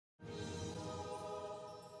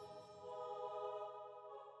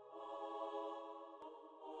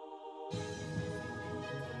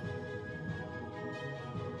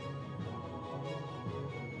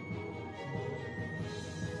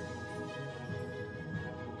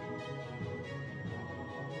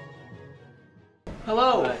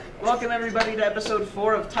Hello, welcome everybody to episode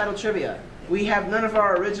 4 of Title Trivia. We have none of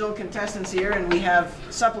our original contestants here, and we have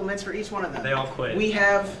supplements for each one of them. They all quit. We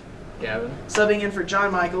have Gavin. Subbing in for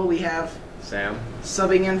John Michael, we have Sam.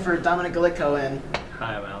 subbing in for Dominic Galicko, and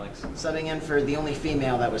Hi, I'm Alex. subbing in for the only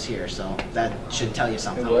female that was here, so that should tell you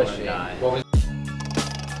something. Who was she? What was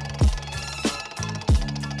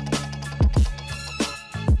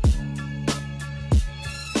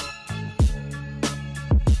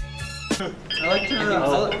I like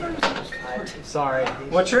to Sorry.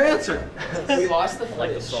 What's your answer? we lost the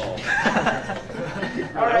Like the footage. soul.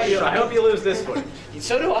 Alright, I hope you lose this footage.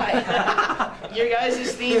 So do I. Your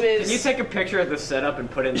guys' theme is. Can you take a picture of the setup and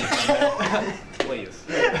put it in the thumbnail? Please.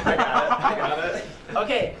 I got it.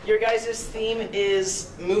 Okay, your guys' theme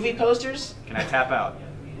is movie posters. Can I tap out?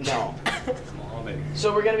 No. Small, baby.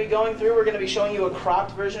 So we're going to be going through. We're going to be showing you a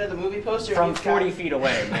cropped version of the movie poster. From You've 40 got- feet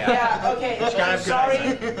away. Yeah. Okay. kind of sorry,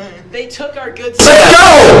 they took our good.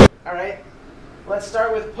 All right. Let's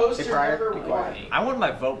start with poster number 1. I want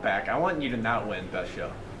my vote back. I want you to not win Best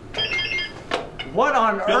Show. What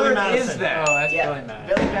on Billy earth Madison. is that? Oh, that's Yeah, really mad.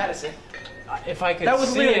 Billy Madison. If I could That was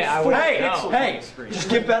see literally it, I would hey, know. hey, Just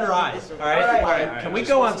get better eyes, alright? All right. Can we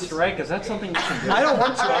go on strike? Is that something you can do? I don't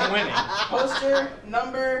want to, I'm winning. Poster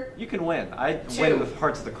number. You can win. I 2. win with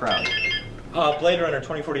hearts of the crowd. Blade Runner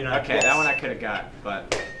 2049. Okay, that one I could have got,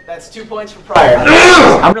 but That's 2 points for Pryor.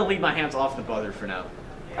 I'm gonna leave my hands off the buzzer for now.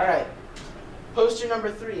 All right. Poster number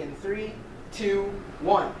 3 in 3, 2,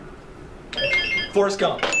 1. Forrest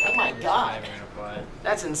Gump. Oh my God.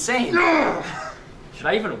 That's insane. Should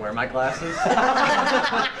I even wear my glasses? We'll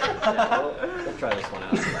try this one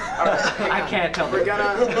out. All right, I can't tell. We're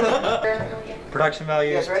gonna. Production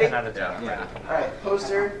value You guys ready? 10 out of 10. Yeah. All right.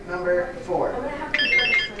 Poster number 4.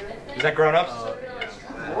 Is that grown ups?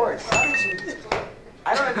 Lord, how did you?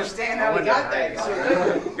 I don't understand how we got that so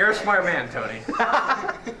quickly. You're a smart man, Tony.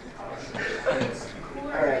 All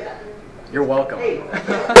right. You're welcome. Hey.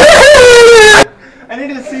 I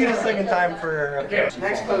need to see it a second time for. Okay.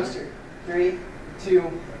 Next poster. 3, 2,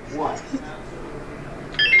 1.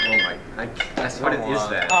 Oh my! What is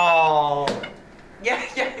that? Oh, Yeah.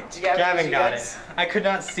 Gavin got it. I could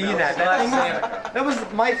not see that. That thing was, that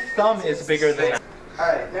was my thumb is bigger than. All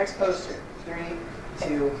right. Next poster. 3,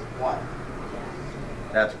 2, 1.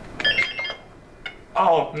 That's.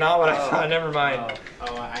 Oh, not what I thought. Never mind.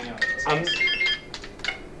 Oh, I know. I'm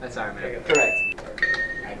That's Iron Man. Correct.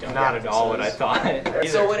 I don't not at all what I thought.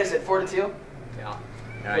 So what is it? 4 to 2? Yeah.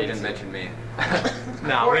 No, you didn't mention me.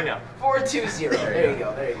 No, we know. 4, 2, 0. There you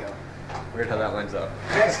go. There you go. Weird how that lines up.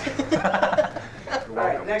 Next. You're All right.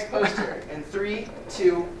 welcome. Next poster. In 3,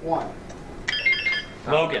 2, 1.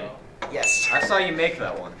 Logan. Yes. I saw you make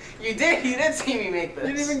that one. You did. You did see me make this.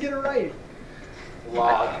 You didn't even get it right.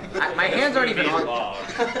 Log. My hands aren't even on.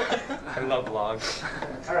 I love logs.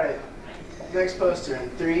 All right. Next poster in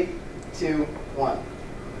 3, 2, 1.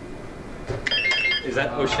 Is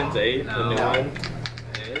that Ocean's 8, the new No. one?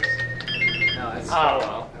 It is. No, it's Oh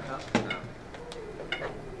well.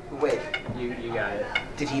 Wait. you got it.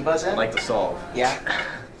 Did he buzz in? Like to solve. Yeah.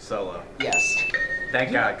 Solo. Yes.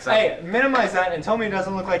 Thank God. Cause Hey, minimize that and tell me it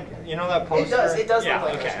doesn't look like that poster. It does. It does Yeah,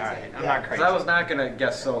 look like okay, Ocean's all right. 8. I'm Yeah. not I crazy. was not gonna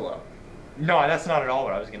guess solo. No, that's not at all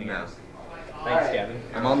what I was gonna No. guess. All Thanks, right. Gavin.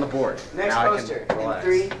 I'm on the board. Next now poster I can in relax.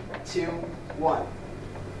 3, 2, 1.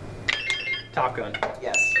 Top Gun.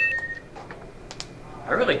 Yes.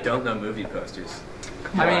 I really don't know movie posters.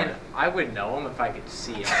 I mean, I would know them if I could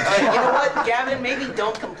see it. All right. You know what, Gavin? Maybe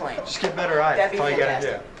don't complain. Just get better eyes. That'd be That's all you gotta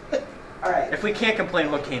fantastic. All right. If we can't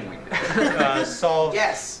complain, what can we do? do. Solve.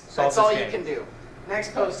 Yes. Solve That's all this you game. can do.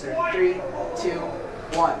 Next poster. 3, 2,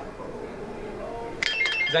 1.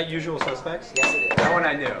 Is that Usual Suspects? Yes, it is. That one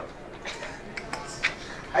I knew.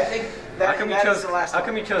 I think How that, come you that chose? is the last How one.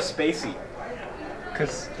 come you chose Spacey?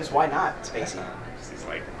 Because Just why not? Spacey. He's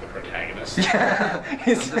like the protagonist. yeah, I'm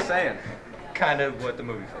it's just saying. kind of what the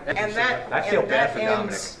movie felt. And that. I feel and bad that for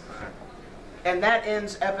ends, And that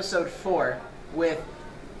ends episode 4 with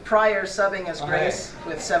Pryor subbing as Grace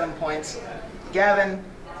with 7 points, Gavin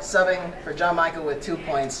subbing for John Michael with 2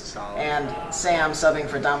 points, Solid. and Sam subbing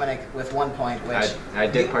for Dominic with 1 point, which I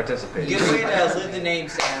did participate. Good way to live the name,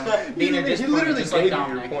 Sam. Being a disappointment just like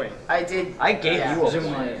Dominic. point. I did. I gave yeah. you a Zoom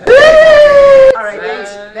point. in. All right,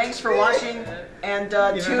 thanks for watching, and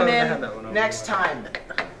if tune I would've had that one, I in would've next time.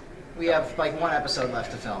 We have like 1 episode left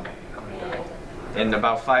to film. In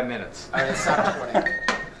about 5 minutes. All right, stop recording.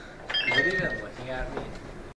 Is it even looking at me?